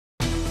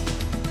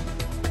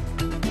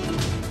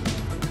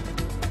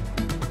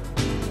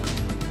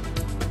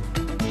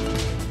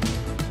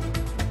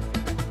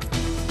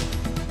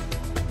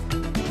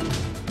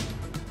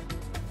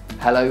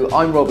Hello,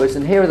 I'm Robert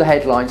and here are the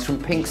headlines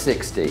from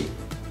Pinksixty.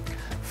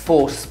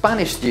 4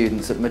 Spanish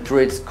students at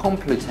Madrid's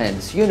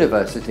Complutense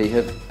University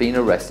have been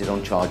arrested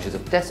on charges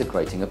of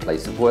desecrating a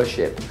place of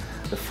worship.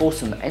 The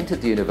foursome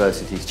entered the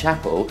university's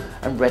chapel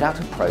and read out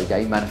a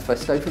pro-gay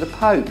manifesto for the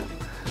Pope.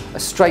 A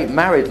straight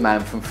married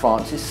man from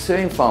France is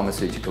suing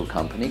pharmaceutical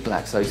company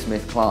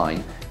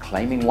Glaxosmithkline,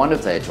 claiming one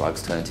of their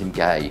drugs turned him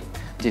gay.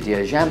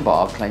 Didier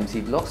Jambart claims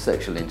he'd lost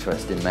sexual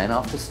interest in men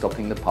after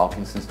stopping the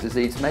Parkinson's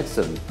disease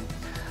medicine.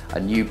 A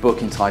new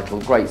book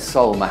entitled Great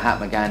Soul,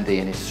 Mahatma Gandhi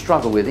and His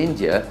Struggle with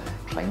India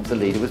claims the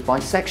leader was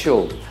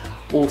bisexual.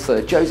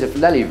 Author Joseph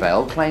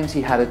Lelyveld claims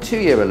he had a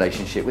 2-year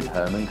relationship with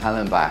Hermann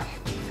Kallenbach.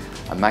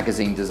 A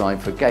magazine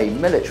designed for gay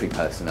military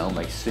personnel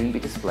may soon be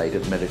displayed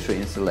at military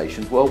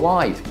installations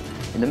worldwide.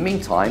 In the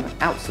meantime,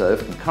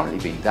 Outserve can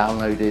currently be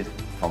downloaded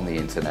from the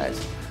internet.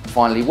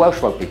 Finally,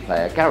 Welsh rugby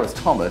player Gareth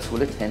Thomas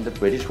will attend the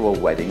British royal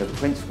wedding of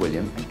Prince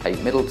William and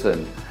Kate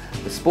Middleton.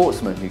 The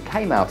Sportsman, who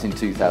came out in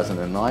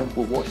 2009,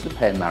 will watch the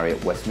pair marry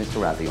at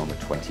Westminster Abbey on the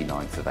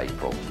 29th of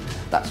April.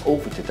 That's all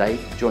for today.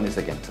 Join us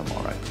again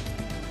tomorrow.